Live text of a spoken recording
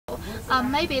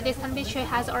Maybe this kind of tree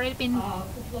has already been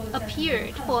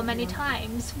appeared for many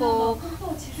times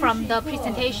from the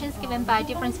presentations given by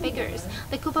different speakers.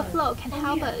 The Kubeflow can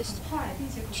help us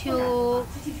to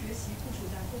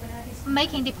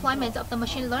making deployments of the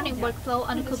machine learning workflow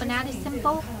on Kubernetes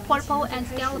simple, portable, and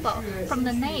scalable. From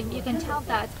the name, you can tell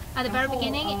that at the very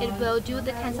beginning it will do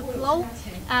the TensorFlow,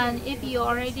 and if you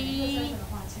already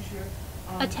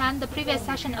attend the previous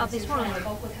session of this room,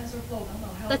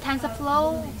 the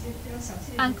TensorFlow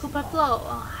and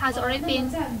Kubeflow has already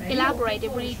been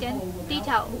elaborated really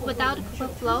detailed. Without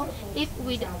Kubeflow, if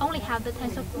we only have the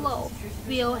TensorFlow,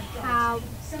 we'll have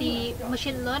the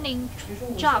machine learning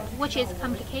job, which is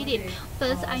complicated.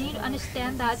 First, I need to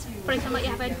understand that, for example,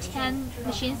 if I have 10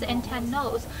 machines and 10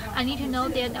 nodes, I need to know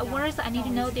their networks, I need to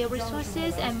know their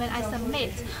resources, and when I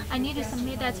submit, I need to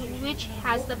submit that which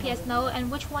has the PS node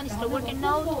and which one is the working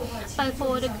node. But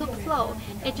for the Kubeflow,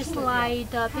 it's just like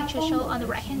the picture shown on the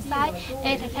right-hand side.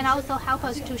 It can also help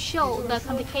us to show the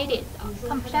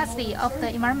complexity of the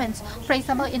environment. For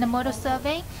example, in the model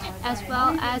survey, as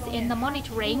well as in the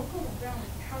monitoring,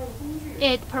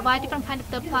 it provides different kind of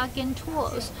the plugin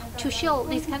tools to show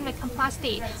this kind of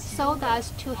complexity, so that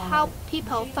to help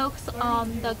people focus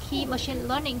on the key machine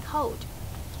learning code.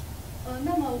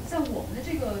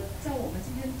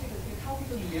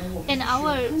 In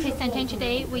our presentation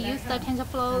today, we use the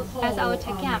TensorFlow as our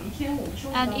TechM,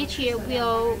 and each year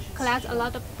we'll collect a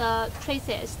lot of the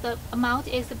traces. The amount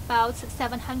is about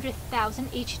 700,000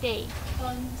 each day.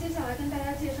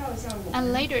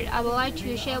 And later, I would like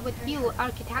to share with you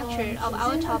architecture of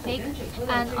our topic.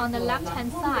 And on the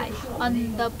left-hand side,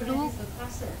 on the blue,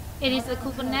 it is a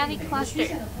Kubernetes cluster,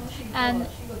 and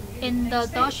in the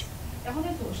dash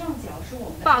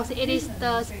box, it is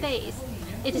the space.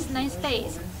 It is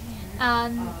namespace,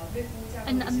 and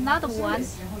another one,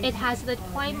 it has the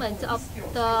deployment of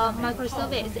the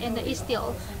microservice in the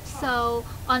Istio. So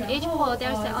on each port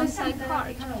there's an on-site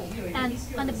card, and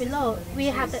on the below we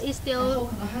have the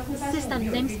Istio system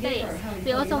namespace.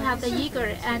 We also have the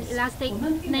Eager and Elastic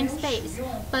namespace,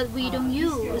 but we don't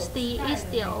use the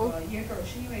Istio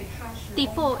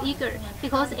default Eager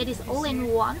because it is all in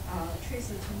one.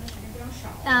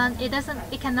 And it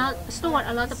cannot store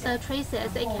a lot of the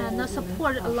traces. It cannot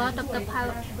support a lot of the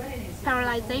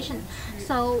parallelization.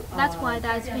 So that's why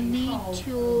we need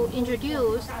to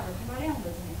introduce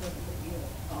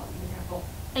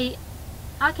a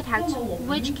architecture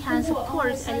which can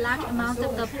support a large amount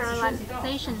of the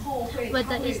parallelization. With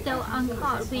the Istio on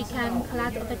card, we can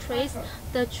collect the trace.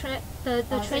 The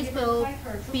trace will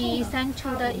be sent to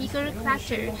the Eager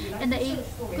collector. In the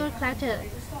Eager collector,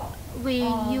 we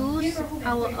use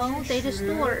our own data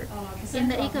store. In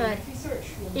the Eager,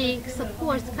 it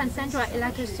supports Cassandra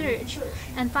Elasticsearch,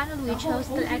 and finally we chose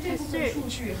the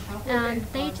Elasticsearch.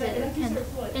 And data can,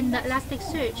 in the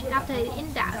Elasticsearch, after the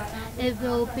index, it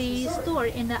will be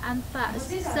stored in the unfast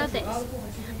service.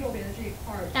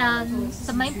 And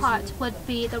the main part would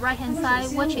be the right-hand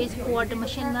side, which is for the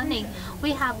machine learning.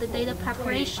 We have the data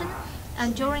preparation,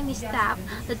 and during this step,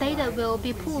 the data will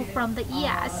be pulled from the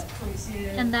ES,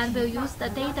 and then we'll use the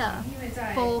data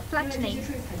for flattening.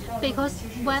 Because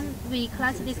when we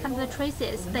collect these kind of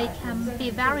traces, they can be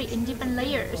varied in different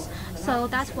layers. So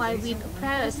that's why we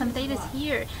prepare some data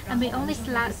here, and we only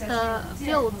select the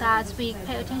field that we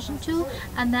pay attention to,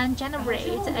 and then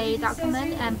generate a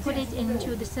document and put it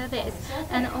into the service.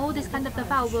 And all this kind of the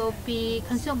file will be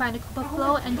consumed by the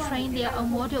Kubeflow and train their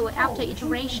own model. After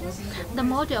iteration, the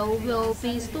model will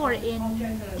be stored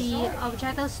in the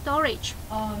object storage.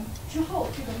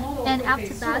 And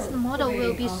after that, the model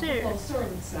will be served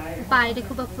by the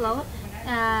Kubeflow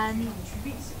and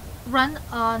run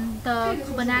on the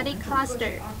Kubernetes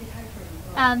cluster.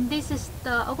 And this is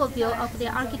the overview of the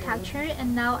architecture.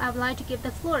 And now I would like to give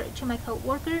the floor to my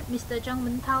co-worker, Mr. Zhang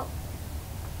Wentao.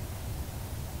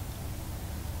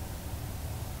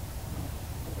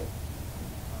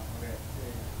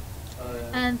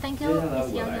 And thank you,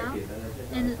 Ms. Yang.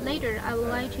 And later, I would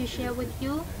like to share with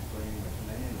you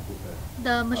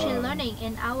the machine learning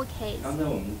in our case.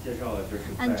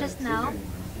 And just now,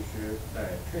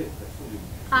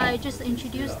 I just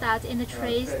introduced that in the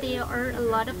trace there are a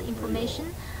lot of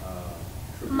information.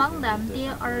 Among them,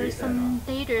 there are some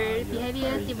data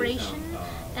behavior duration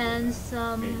and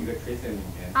some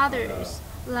others,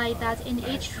 like that in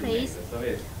each trace.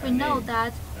 We know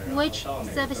that which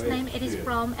service name it is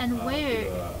from and where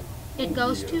it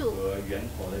goes to.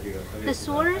 The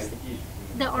source,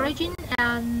 the origin,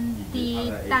 and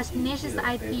the destination's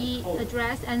IP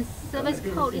address and service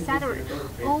code, etc.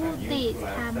 All these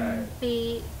can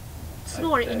be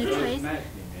stored in the trace.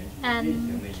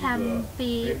 and can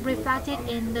be reflected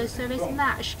in the service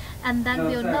mesh, and then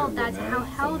we'll know that how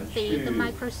healthy the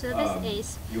microservice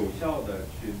is.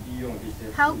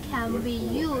 How can we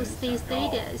use these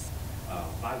data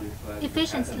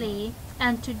efficiently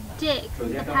and to dig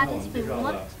the patterns we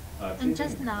want? And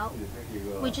just now,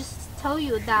 we just told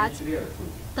you that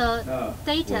the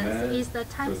data is the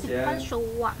time sequential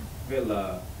one.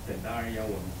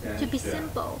 To be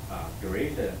simple,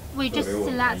 we just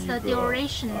select the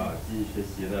duration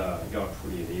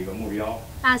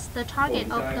as the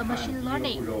target of the machine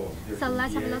learning. So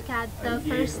let's have a look at the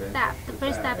first step. The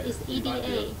first step is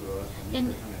EDA.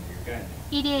 In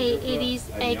EDA, it is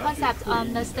a concept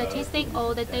on the statistic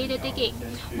or the data digging,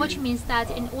 which means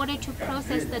that in order to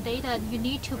process the data, you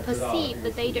need to perceive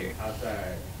the data.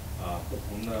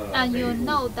 And you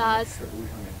know that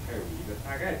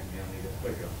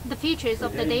the features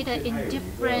of the data in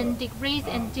different degrees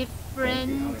and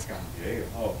different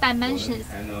dimensions.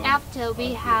 After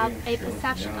we have a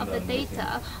perception of the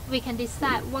data, we can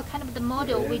decide what kind of the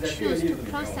model we choose to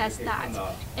process that.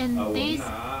 In this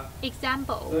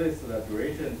example,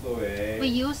 we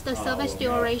use the service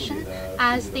duration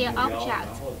as the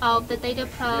object of the data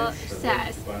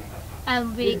process,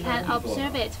 and we can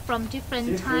observe it from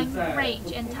different time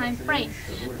range and time frame,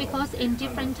 because in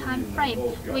different time frame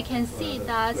we can see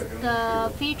that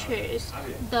the features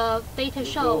the data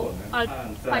show are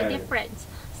quite different.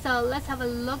 So let's have a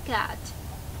look at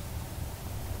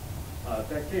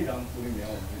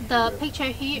the picture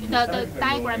here, the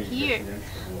diagram here.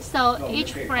 So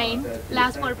each frame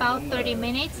lasts for about 30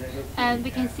 minutes, and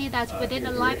we can see that within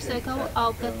the life cycle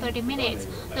of the 30 minutes,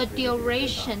 the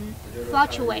duration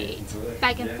fluctuates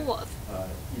back and forth.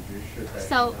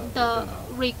 So the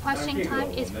requesting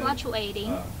time is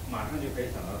fluctuating,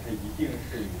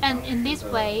 and in this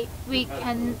way we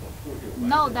can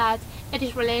know that it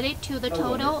is related to the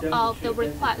total of the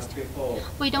request.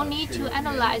 We don't need to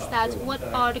analyze that what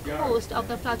are the costs of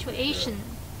the fluctuation.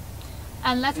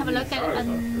 And let's have a look at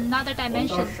another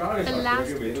dimension, the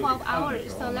last 12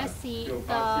 hours. So let's see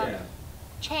the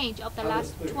change of the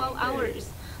last 12 hours.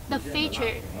 The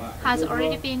feature has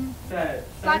already been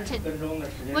flattened,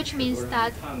 which means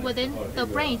that within the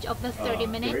range of the 30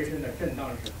 minutes,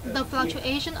 the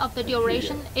fluctuation of the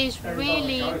duration is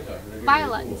really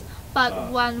violent.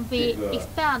 But when we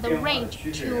expand the range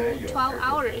to 12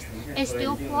 hours, it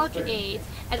still fluctuates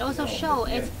and also shows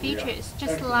its features,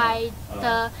 just like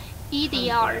the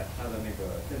EDR.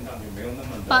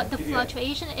 But the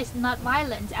fluctuation is not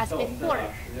violent as before.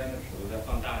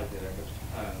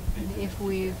 If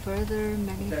we further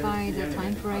magnify the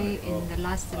time frame in the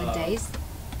last 7 days,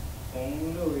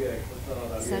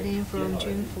 starting from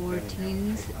June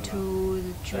 14th to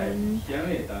June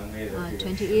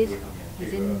 20th,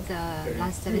 within the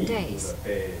last 7 days,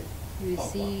 you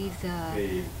see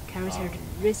the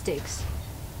characteristics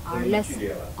are less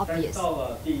obvious.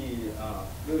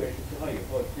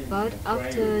 But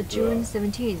after June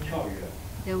 17th,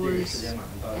 there was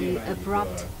an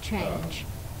abrupt change.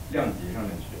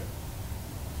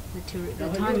 The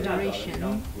time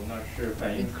duration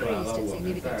increased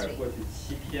significantly.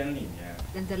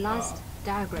 And the last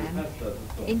diagram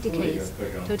indicates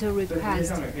total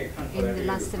requests in the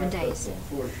last 7 days.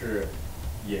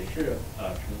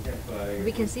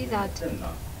 We can see that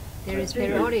there is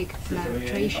periodic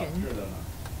fluctuation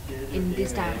in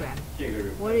this diagram.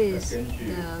 What is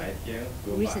the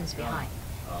reasons behind?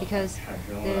 Because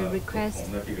the request,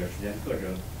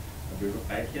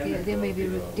 there may be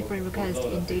different requests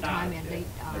in daytime and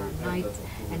night.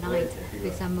 For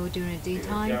example, during the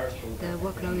daytime, the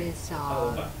workload is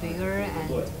bigger and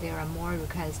there are more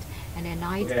requests, and at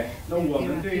night there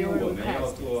are fewer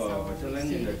requests. So we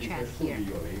see the trend here.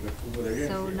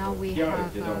 So now we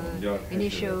have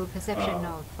initial perception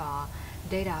of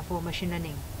data for machine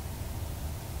learning.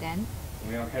 Then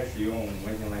we are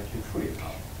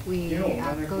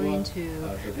going to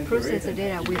process the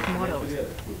data with models.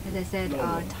 As I said,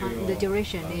 the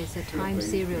duration is a time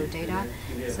serial data,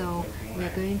 so we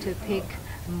are going to pick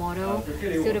a model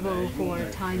suitable for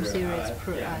time series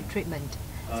treatment.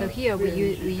 So here we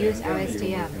use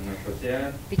LSTM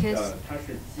because,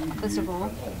 first of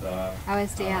all,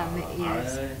 LSTM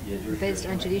is based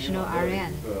on traditional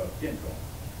RNN.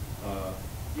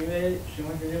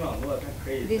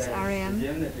 This RNN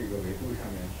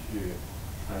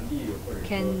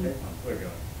can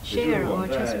share or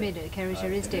transmit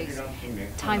characteristics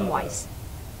time-wise.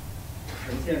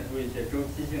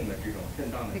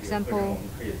 For example,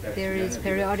 there is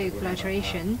periodic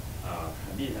fluctuation.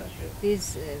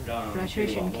 This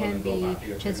fluctuation can be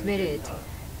transmitted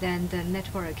then the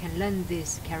network can learn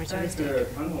this characteristic.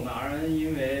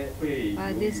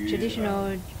 This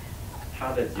traditional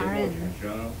RN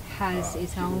has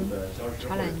its own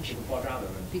challenge.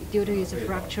 Due to its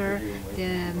structure,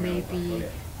 there may be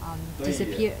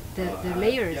the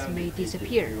layers may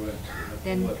disappear.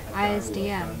 Then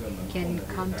ISDM can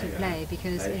come to play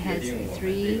because it has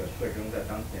 3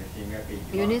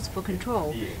 units for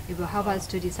control. It will help us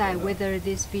to decide whether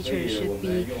this feature should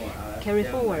be carried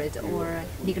forward or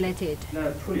neglected.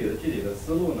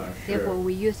 Therefore,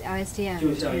 we use LSTM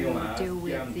to deal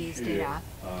with this data.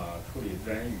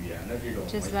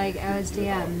 Just like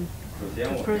LSTM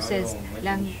to process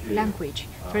language,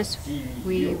 first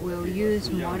we will use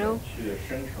model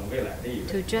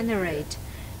to generate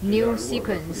new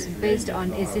sequence based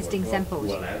on existing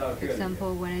samples. For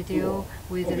example, when I deal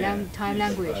with the time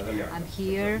language, I'm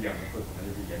here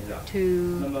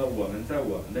to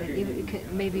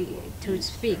maybe to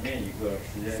speak.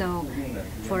 So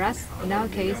for us, in our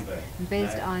case,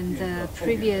 based on the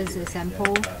previous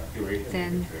sample,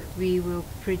 then we will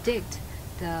predict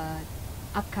the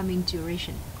upcoming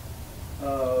duration.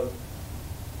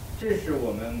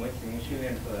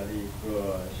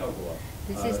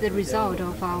 This is the result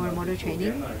of our model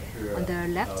training. On the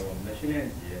left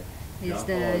is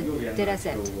the data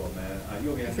set.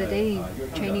 It's the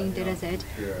training data set.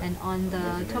 And on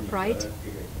the top right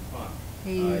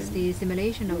is the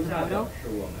simulation of the model.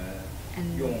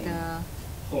 And the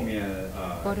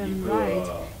bottom right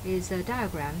is a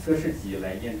diagram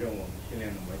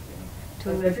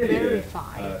to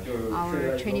verify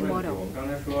our training model.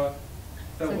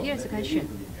 So here's the question.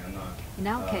 In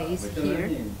our case here,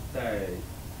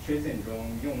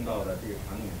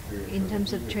 in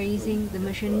terms of tracing, the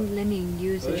machine learning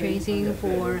uses tracing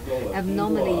for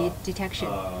abnormality detection.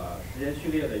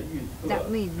 That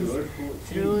means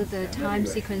through the time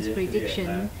sequence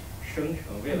prediction,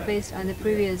 based on the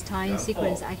previous time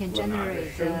sequence, I can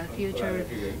generate the future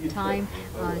time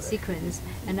sequence,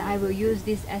 and I will use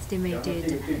this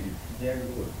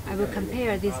I will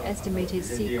compare this estimated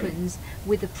sequence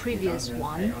with the previous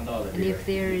one, and if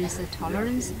there is a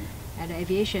tolerance and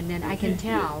aviation, then I can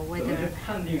tell whether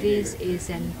this is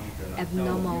an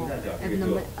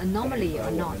anomaly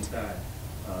or not.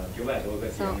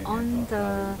 So on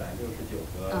the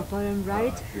bottom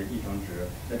right,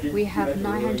 we have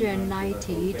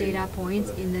 990 data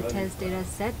points in the test data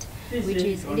set, which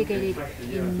is indicated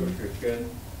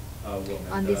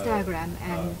on this diagram,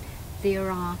 and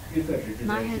there are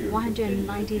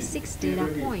 196 data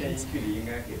points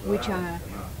which are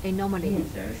anomaly.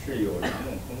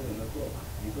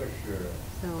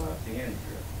 So,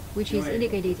 which is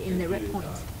indicated in the red point.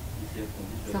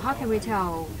 So how can we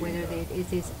tell whether it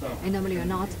is anomaly or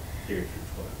not?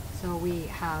 So we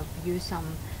have used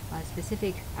some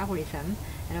specific algorithm,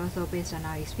 and also based on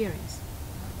our experience.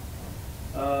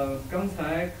 So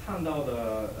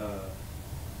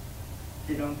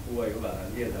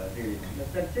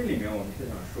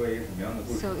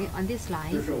on this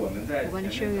slide, I want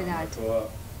to show you that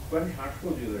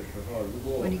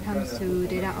when it comes to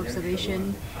data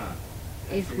observation,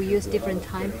 if we use different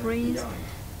time frames,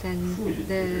 then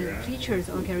the features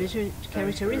or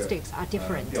characteristics are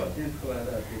different.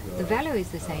 The value is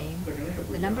the same,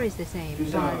 the number is the same,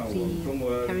 but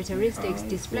the characteristics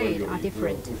displayed are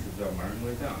different.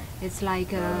 It's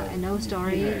like an old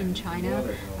story in China,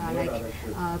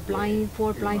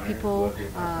 four blind people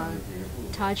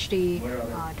touch the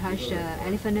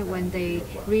elephant. When they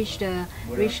reach the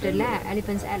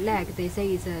elephant's leg, they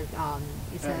say it's a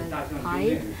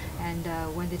pipe, and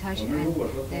when they touch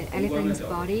the elephant's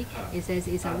body, it says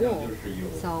it's a wall.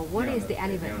 So what is the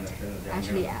elephant?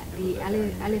 Actually, the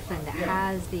elephant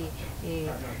has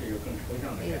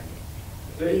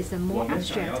is a more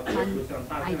abstract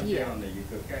idea.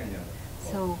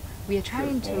 So we are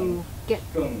trying to get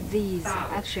these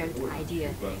abstract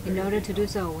ideas. In order to do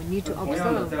so, we need to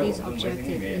observe these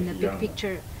objectives in the big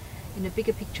picture. In the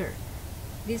bigger picture,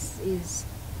 this is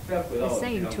the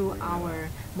same to our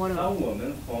model.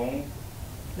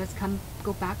 Let's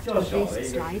go back to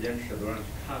this slide.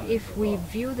 If we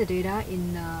view the data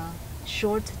in a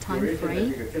short time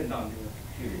frame,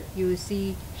 you will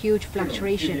see huge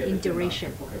fluctuation in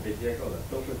duration,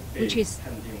 which is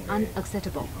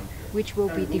unacceptable, which will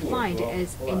be defined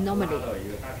as anomaly.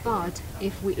 But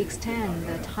if we extend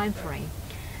the time frame,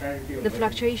 the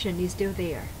fluctuation is still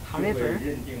there. However,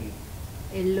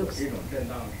 it looks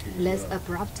less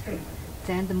abrupt,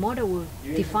 then the model will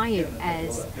define it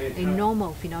as a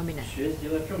normal phenomenon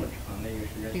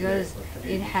because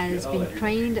it has been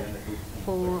trained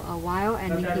for a while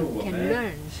and it can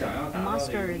learn and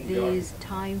master these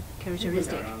time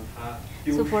characteristics.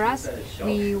 So for us,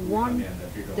 we want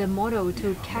the model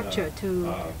to capture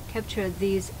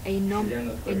this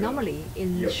anomaly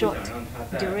in short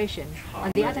duration.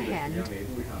 On the other hand,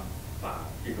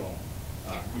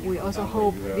 we also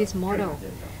hope this model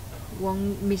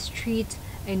won't mistreat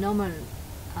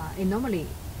anomaly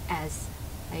as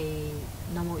a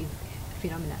normal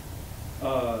phenomenon.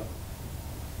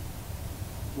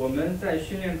 我们在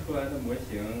训练出来的模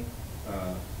型，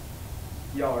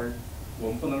我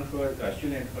们不能说训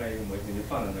练出来一个模型就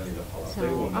放在那里就好了。所以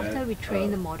我们 after we train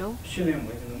the model, 训练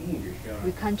模型的目的是要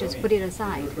we can't just put it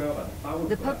aside.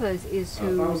 The purpose is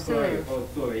to serve.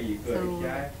 So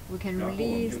we can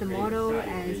release the model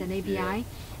as an API,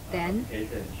 then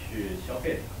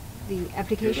the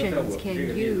applications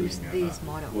can use this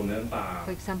model.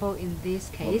 For example, in this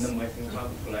case,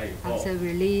 after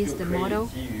release the model,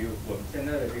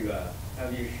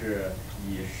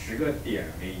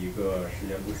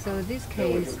 so this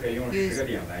case use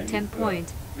 10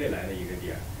 point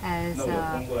as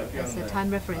a time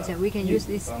reference, and we can use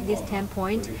this 10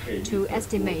 point to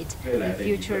estimate the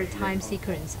future time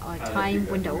sequence or time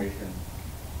window,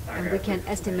 and we can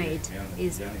estimate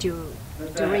its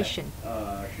duration.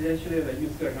 In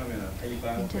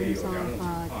terms of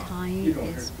time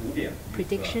is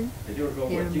prediction,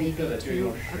 there may be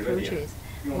two approaches.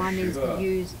 One is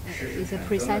is a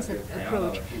precise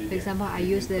approach. For example, I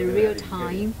use the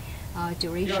real-time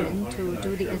duration to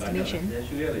do the estimation.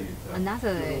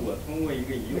 Another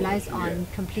relies on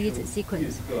complete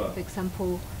sequence. For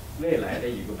example,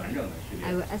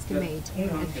 I will estimate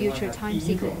a future time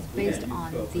sequence based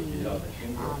on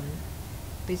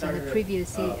the previous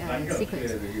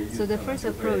sequence. So the first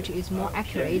approach is more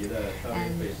accurate,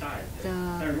 and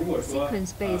the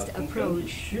sequence-based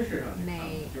approach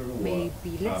may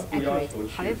be less accurate.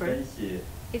 However,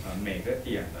 if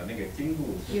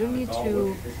you don't need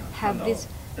to have this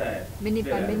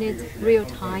minute-by-minute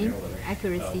real-time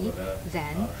accuracy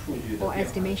then for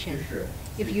estimation.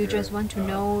 If you just want to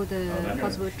know the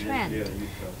possible trend,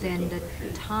 then the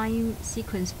time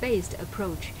sequence-based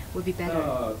approach would be better.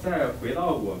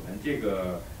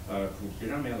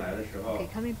 Okay,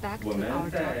 coming back to our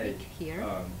topic here.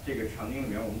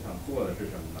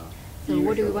 So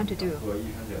what do we want to do?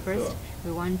 First,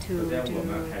 we want to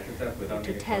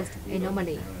test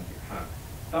anomaly.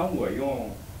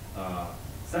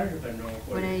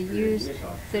 When I use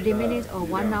 30 minutes or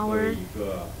 1 hour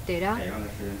data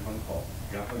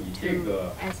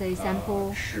as a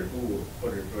sample,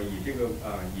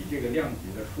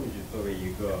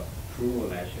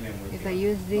 if I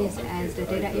use this as the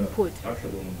data input,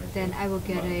 then I will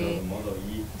get a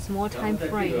small time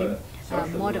frame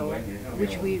model,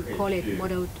 which we call it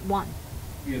model 1.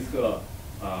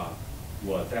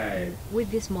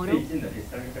 With this model,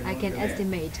 I can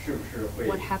estimate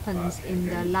what happens in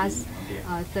the last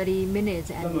 30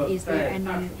 minutes and is there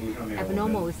any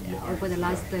abnormals over the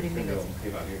last 30 minutes.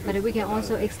 But we can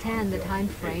also extend the time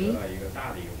frame,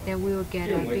 then we will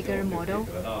get a bigger model.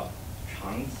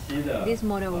 This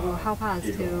model will help us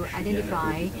to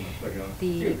identify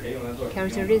the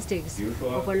characteristics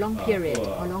of a long period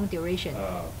or long duration.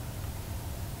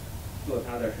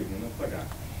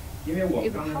 It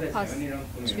will help us to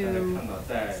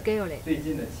scale it.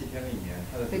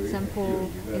 For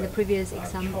example, in the previous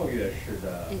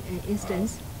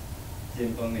instance,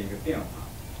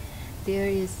 there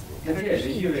is a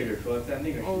peak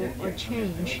or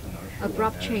change,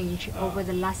 abrupt change over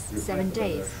the last 7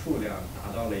 days.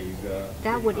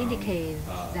 That would indicate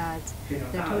that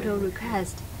the total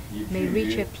request may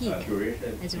reach a peak.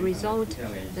 As a result,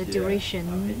 the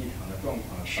duration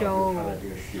show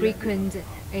frequent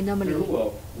anomaly.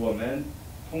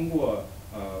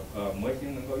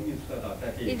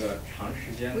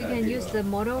 If we can use the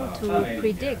model to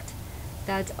predict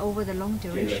that over the long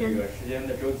duration, there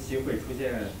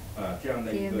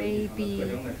may be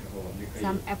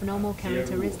some abnormal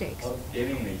characteristics,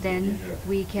 then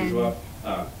we can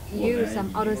use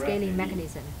some auto-scaling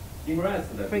mechanism.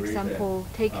 For example,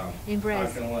 take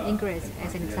ingress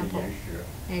as an example.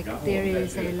 There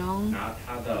is a long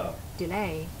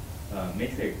delay,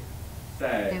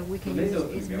 then we can use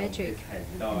its metric.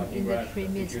 In the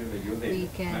premise, we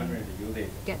can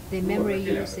get the memory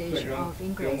usage of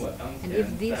ingress. And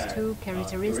if these two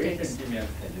characteristics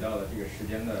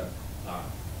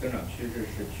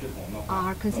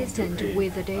are consistent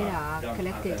with the data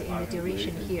collected in the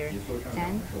duration here,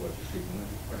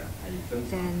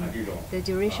 then the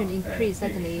duration increase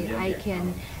suddenly, I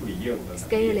can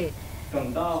scale it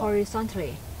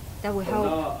horizontally. That will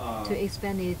help to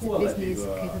expand its business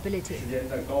capability.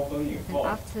 And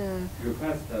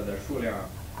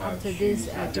after this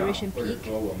duration peak,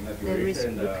 the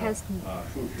request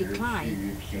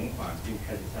decline.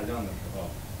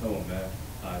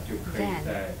 Then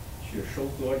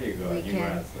we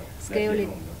can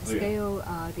scale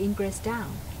the ingress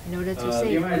down in order to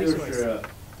save resources.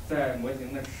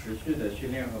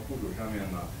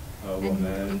 And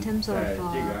in terms of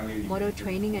model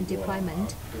training and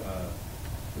deployment,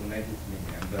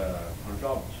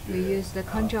 we use the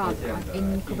cron job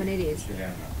in Kubernetes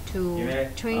to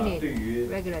train it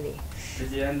regularly.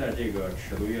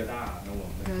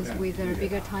 Because with a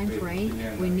bigger time frame,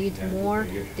 we need more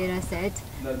data sets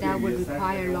that would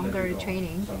require longer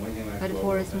training. But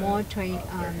for a small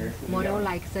model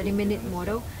like 30-minute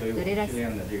model, the data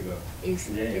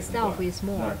itself is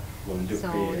small,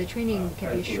 so the training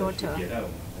can be shorter.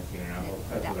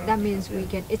 That means we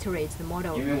can iterate the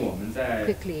model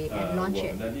quickly and launch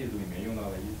it.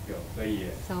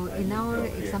 So in our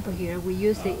example here, we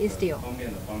use the Istio.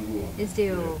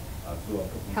 Istio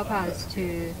help us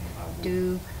to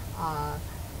do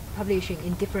publishing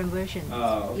in different versions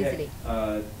easily.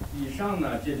 So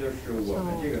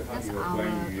that's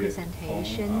our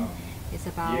presentation. It's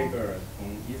about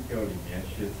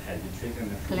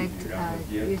collect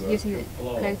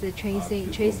the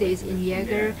traces in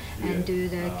Jaeger and do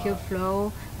the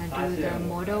Kubeflow and do the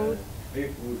model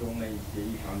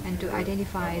and to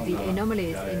identify the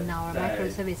anomalies in our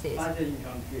microservices.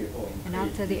 And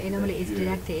after the anomaly is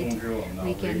detected,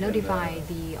 we can notify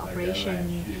the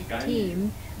operation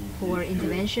team for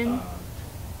intervention.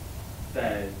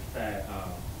 But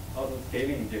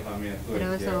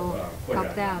also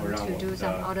help them to do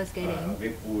some auto-scaling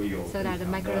so that the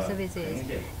microservices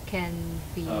can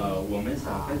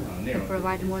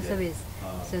provide more service.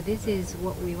 So this is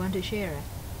what we want to share.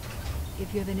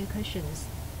 If you have any questions,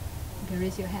 you can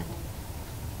raise your hand.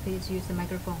 Please use the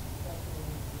microphone.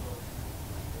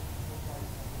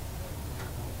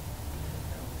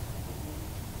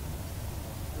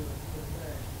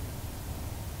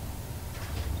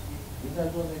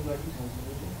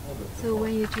 So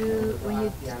when you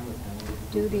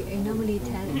do the anomaly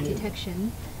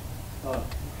detection, I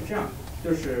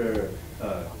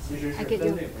get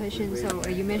your question. So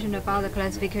you mentioned about the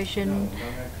classification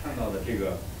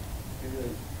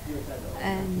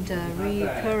and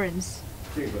recurrence.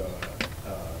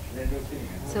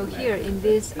 So here in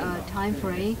this time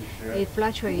frame, it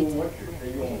fluctuates.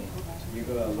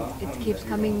 It keeps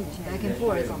coming back and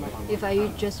forth. If I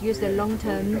just use the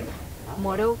long-term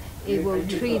model, it will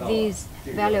treat this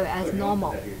value as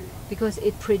normal because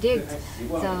it predicts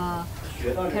the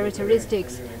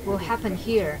characteristics will happen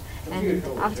here, and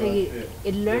after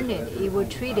it learns it, it will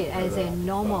treat it as a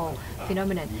normal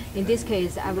phenomenon. In this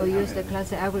case, I will use the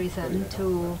cluster algorithm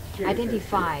to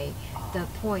identify the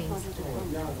points,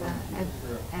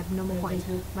 abnormal points.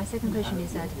 My second question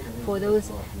is that for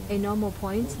those abnormal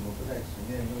points,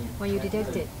 when you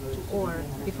detect it or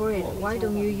before it, why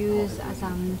don't you use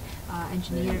some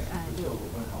engineer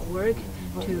work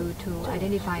to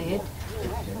identify it?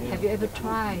 Have you ever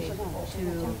tried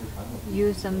to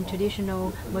use some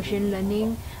traditional machine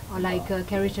learning or like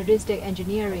characteristic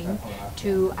engineering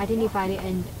to identify the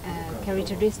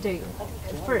characteristic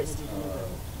first?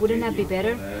 Wouldn't that be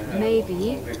better?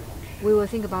 Maybe. We will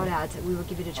think about that. We will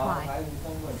give it a try.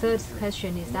 Third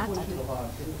question is that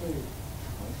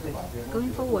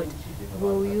going forward,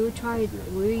 will you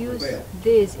use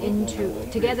this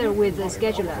together with the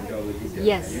scheduler?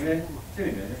 Yes.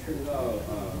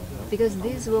 Because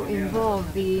this will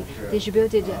involve the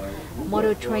distributed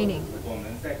model training.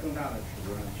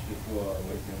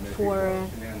 For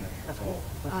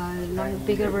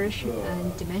bigger version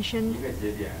and dimension,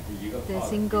 the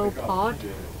single pod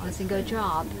or single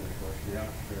job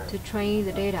to train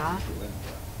the data,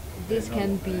 this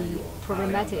can be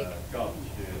problematic.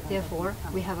 Therefore,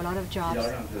 we have a lot of jobs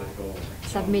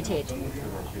submitted.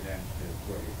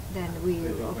 Then we,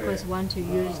 of course, want to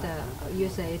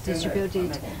use a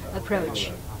distributed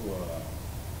approach.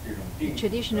 The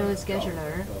traditional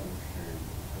scheduler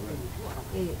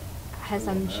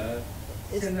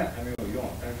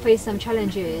face some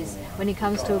challenges when it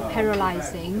comes to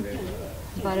parallelizing,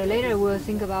 but later we'll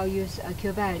think about use a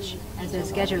Kubeflow as a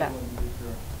scheduler.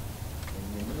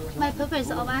 My purpose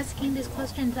of asking this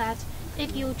question is that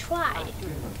if you try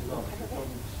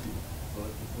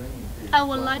I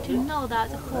would like to know that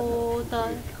for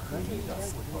the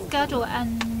schedule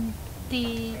and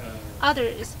the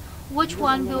others, which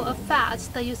one will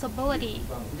affect the usability?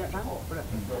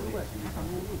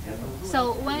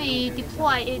 So when we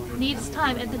deploy, it needs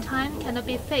time, and the time cannot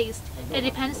be fixed. It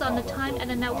depends on the time and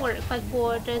the network. But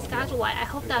for the schedule, I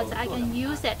hope that I can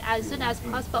use it as soon as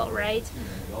possible, right?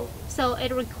 So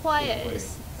it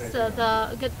requires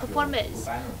the good performance.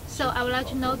 So I would like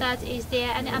to know that is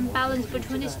there any imbalance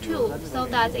between these two, so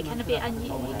that it cannot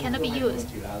be used.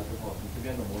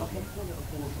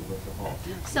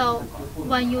 So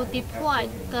when you deploy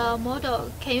the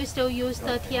model, can you still use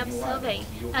the TF survey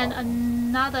and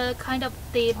another kind of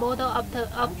the model of the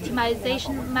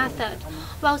optimization method?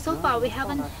 Well, so far we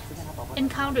haven't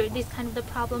encountered this kind of the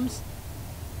problems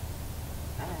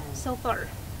so far.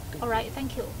 All right,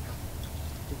 thank you.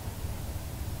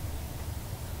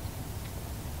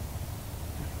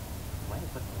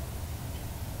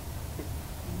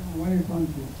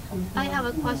 I have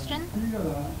a question.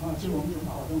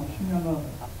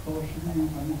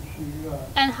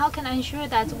 And how can I ensure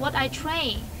that what I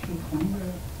train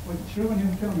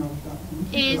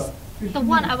is the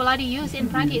one I would like to use in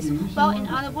practice? Well, in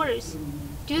other words,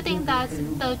 do you think that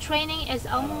the training is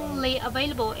only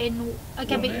available in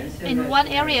can be in one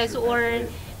area, or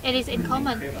it is in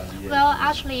common? Well,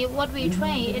 actually, what we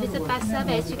train, it is the best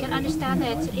service. You can understand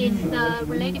it in the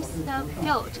relative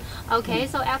field. Okay,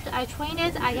 so after I train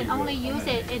it, I can only use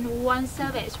it in one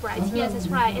service, right? Yes, that's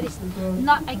right. It is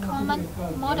not a common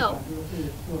model.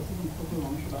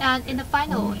 And in the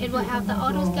final, it will have the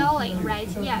auto scaling, right?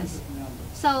 Yes.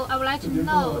 So I would like to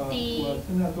know the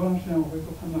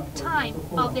time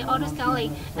of the auto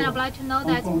scaling, and I would like to know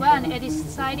that when it is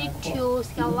decided to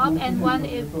scale up and when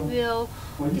it will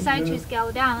decide to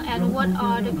scale down, and what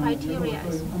are the criteria.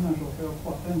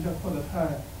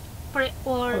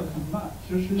 Or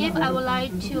if I would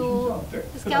like to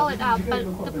scale it up, but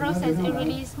the process is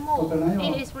really small,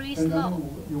 it is really slow.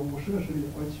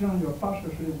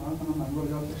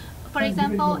 For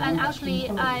example, and actually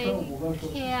I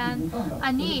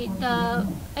need the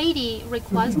 80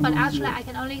 requests, but actually I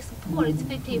can only support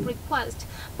 50 requests.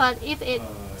 But if it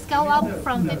scale up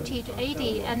from 50 to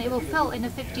 80 and it will fill in the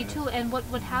 52, and what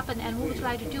would happen and what would you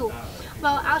like to do?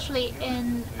 Well, actually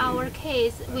in our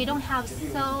case, we don't have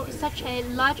such a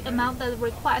large amount of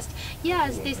requests.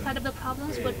 Yes, these kind of the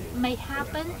problems may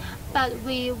happen, but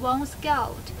we won't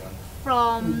scale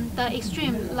from the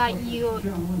extreme like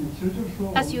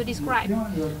as you described.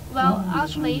 Well,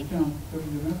 actually,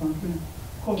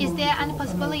 is there any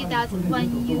possibility that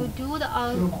when you do the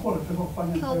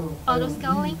auto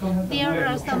scaling, there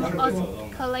are some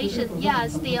oscillation?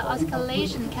 Yes, the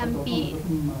oscillation can be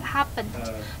happened.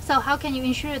 So how can you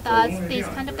ensure that this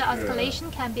kind of the oscillation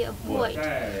can be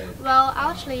avoided? Well,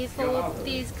 actually, for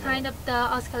this kind of the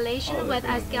oscillation, when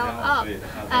I scale up,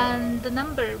 and the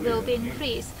number will be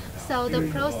increased. So the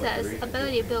process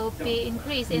ability will be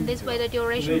increased. In this way, the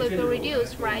duration will be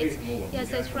reduced, right? Yes,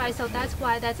 that's right. So that's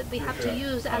why we have to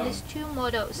use at least two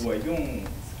models.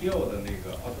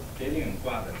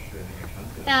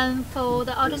 And for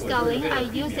the auto scaling, I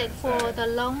use it for the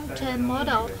long-term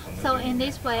model. So in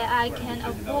this way, I can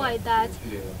avoid that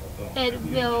it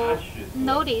will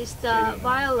notice the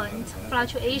violent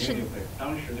fluctuation.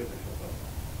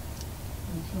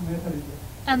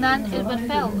 And then it will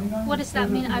fail. What does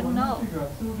that mean? I don't know.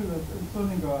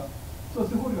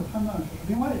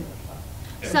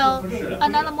 So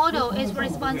another model is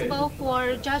responsible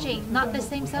for judging, not the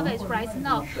same service, right?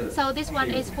 No. So this one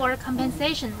is for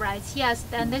compensation, right? Yes,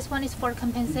 and this one is for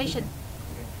compensation.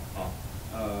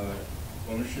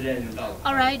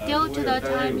 All right, due to the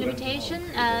time limitation,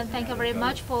 thank you very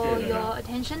much for your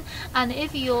attention. And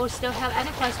if you still have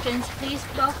any questions, please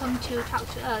welcome to talk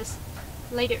to us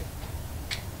later.